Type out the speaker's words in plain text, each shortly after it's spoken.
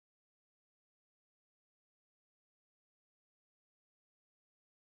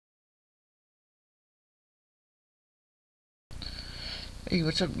Hey,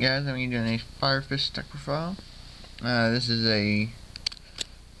 what's up guys? I'm doing a Firefish deck profile. This is a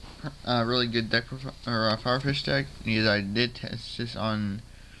really good deck profile, or Firefish deck, because I did test this on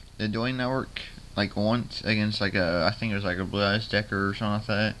the Doing Network like once against like I think it was like a Blue Eyes deck or something like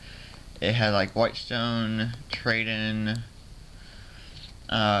that. It had like Whitestone, Trade-in,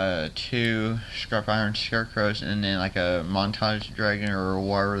 2 Scrap Iron Scarecrows, and then like a Montage Dragon or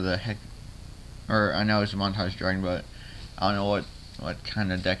whatever the heck, or I know it's a Montage Dragon, but I don't know what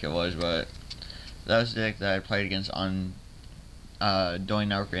kind of deck it was, but that was the deck that I played against on Doing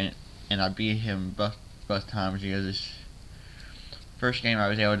Network, and I beat him both times, because this first game I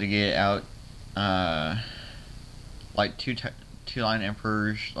was able to get out like two line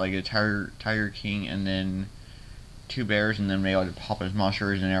emperors, like a Tiger King, and then 2 bears, and then be able to pop his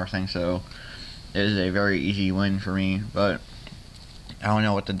monsters and everything. So it is a very easy win for me. But I don't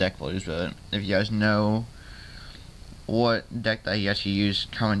know what the deck was, but if you guys know what deck that he actually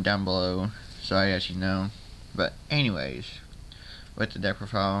used, comment down below so I actually know. But anyways, with the deck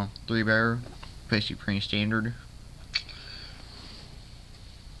profile, 3 bear, basically pretty standard.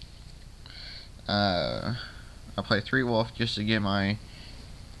 I play 3 wolf just to get my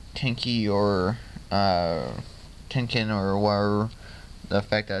tanky or Tenkin or whatever the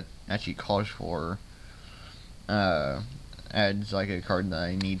effect that actually calls for. Adds like a card that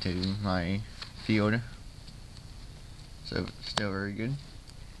I need to my field. So still very good.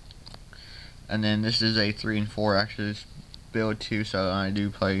 And then this is a 3 and 4 axis build too, so I do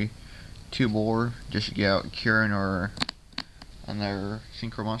play 2 boar just to get out Kieran or another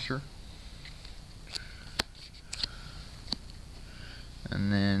synchro monster.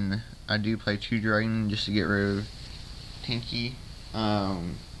 And then I do play 2 dragon just to get rid of Tinky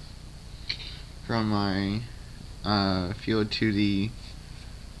from my field to the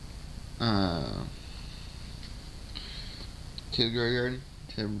graveyard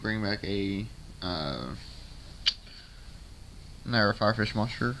to bring back a another Firefish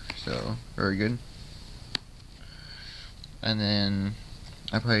monster, so very good. And then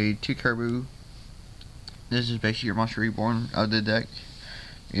I play 2 Caribou. This is basically your monster reborn of the deck,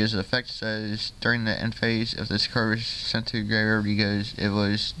 because the effect says during the end phase, if this card is sent to the graveyard because it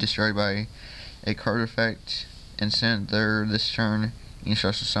was destroyed by a card effect and sent there this turn, you can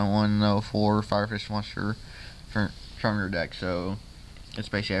special summon one level 4 Firefish monster from your deck. So it's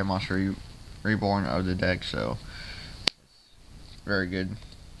basically a monster reborn of the deck, so very good.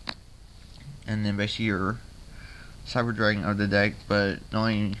 And then basically your Cyber Dragon of the deck, but the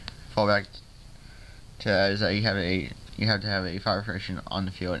only fallback to that is that you have to have a Firefish on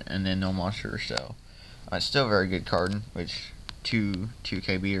the field and then no monster. So it's still a very good card, which 2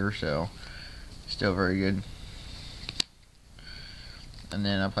 KB, so still very good. And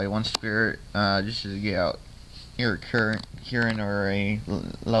then I play 1 Spirit just to get out your Kieran or a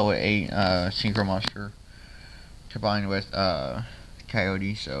level 8 synchro monster combined with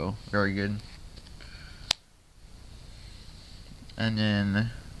Coyote, so very good. And then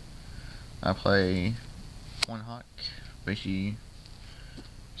I play 1 Hawk, basically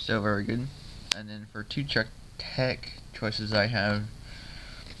still very good. And then for 2 tech choices I have,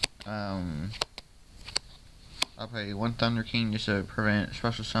 I play 1 Thunder King just to prevent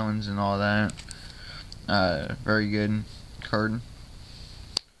special summons and all that. Very good card.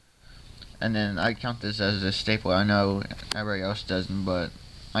 And then I count this as a staple. I know everybody else doesn't, but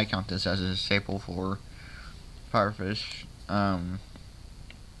I count this as a staple for Firefish.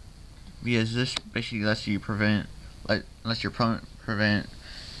 Because this basically lets your opponent prevent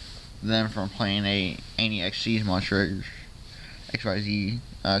them from playing any XC's monster, XYZ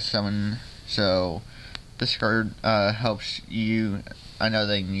summon. So this card helps you. I know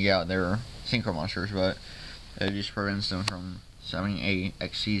they can get out their synchro monsters, but it just prevents them from summoning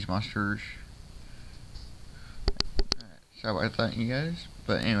XC's monsters. Sorry about that, you guys.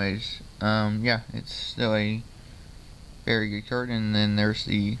 But anyways, yeah, it's still a very good card. And then there's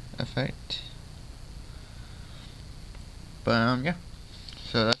the effect. But yeah,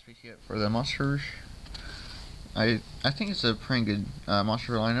 so that's basically it for the monsters. I think it's a pretty good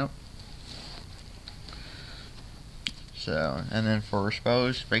monster lineup. So, and then for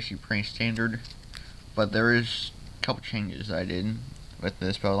spells, basically pretty standard, but there is a couple changes I did with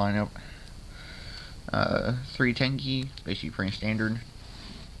the spell lineup. 3 Tenki, basically pretty standard.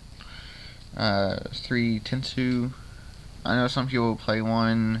 3 Tensu. I know some people play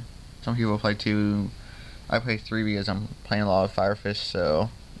 1, some people play 2. I play 3 because I'm playing a lot of Firefish,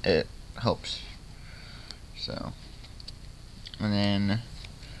 so it helps. So, and then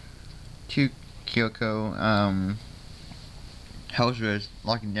 2 Kyoko. Helps with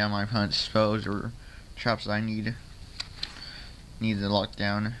locking down my opponent's spells or traps that I need. need the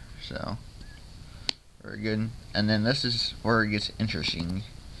lockdown, so very good. And then this is where it gets interesting.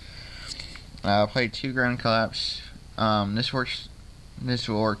 I played 2 ground collapse. This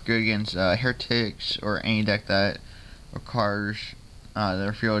will work good against heretics or any deck that requires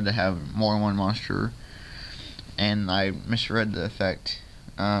their field to have more than one monster. And I misread the effect.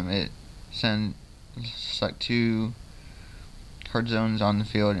 It select 2 card zones on the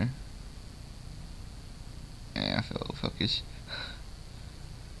field. Yeah, I feel focus.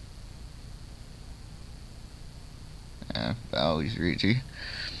 Yeah, I always read you.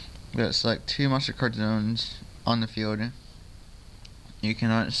 But select 2 monster card zones on the field. You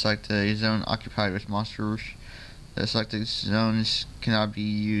cannot select a zone occupied with monsters. The selected zones cannot be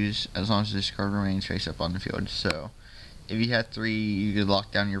used as long as this card remains face up on the field. So, if you have 3, you could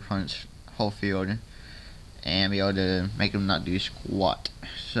lock down your opponent's whole field and be able to make them not do squat.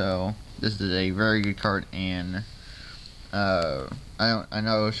 So, this is a very good card, and I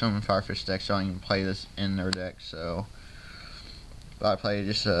know some Firefish decks don't even play this in their deck, so but I play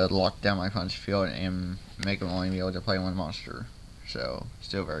just to lock down my opponent's field and make them only be able to play 1 monster. So,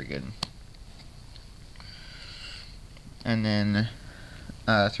 still very good. And then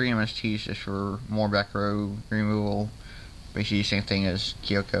 3 MSTs just for more back row removal. Basically the same thing as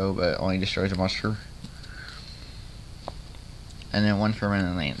Yugioh, but only destroys a monster. And then 1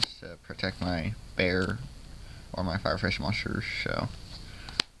 permanent lance to protect my bear or my Firefish monsters. So,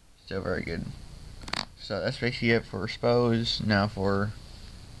 still very good. So that's basically it for Spos. Now for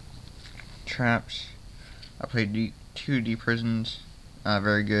traps. I played 2 deep prisons.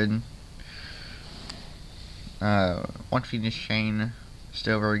 Very good. 1 Phoenix Chain.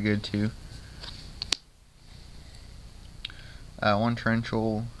 Still very good too. 1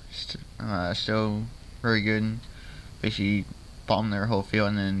 Torrential. Still very good. Basically bomb their whole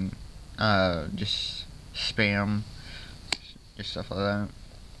field and then just spam. Just stuff like that.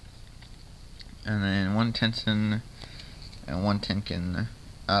 And then 1 Tenson and 1 Tenkin.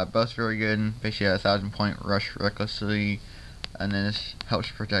 Both very good. Basically a 1000 point rush recklessly, and then this helps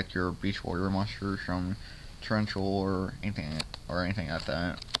protect your Beast Warrior monsters from Torrential or anything like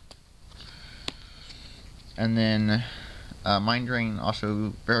that. And then Mind Drain,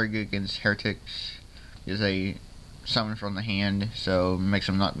 also very good against heretics. Is a summon from the hand, so makes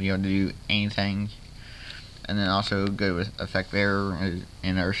them not be able to do anything. And then also good with Effect Bearer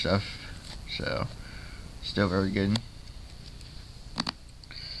and other stuff. So, still very good.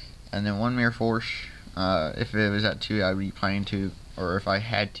 And then 1 Mirror Force. If it was at 2, I would be playing 2. Or if I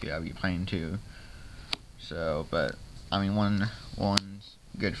had to, I would be playing 2. So, but, I mean, one's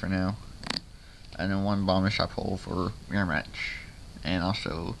good for now. And then 1 Bomb Shot Hole for mirror match. And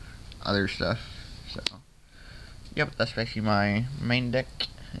also other stuff. So, yep, that's basically my main deck.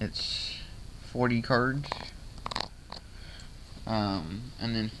 It's 40 cards.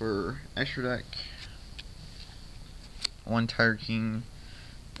 And then for extra deck, 1 Tiger King.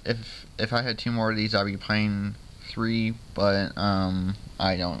 If I had 2 more of these, I'd be playing 3, but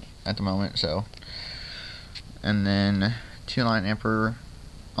I don't at the moment. So, and then 2 Lion Emperor,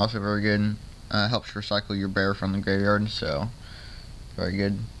 also very good. Helps recycle your bear from the graveyard, so very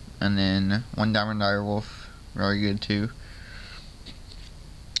good. And then 1 Diamond Direwolf, very good too.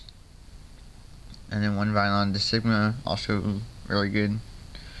 And then 1 Violon de Sigma, also very good.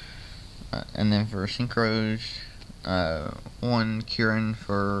 And then for synchros, 1 Kieran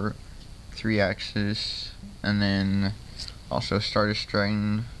for 3 axes, and then also Stardust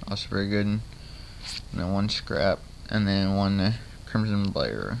Dragon, also very good. And then 1 Scrap, and then 1 Crimson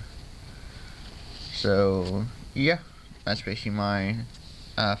Blair. So yeah, that's basically my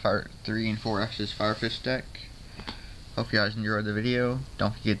 3 and 4 axes Firefish deck. Hope you guys enjoyed the video.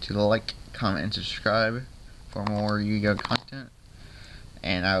 Don't forget to like, comment, and subscribe for more Yu-Gi-Oh content.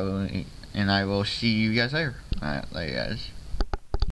 And I will see you guys later. Alright, later guys.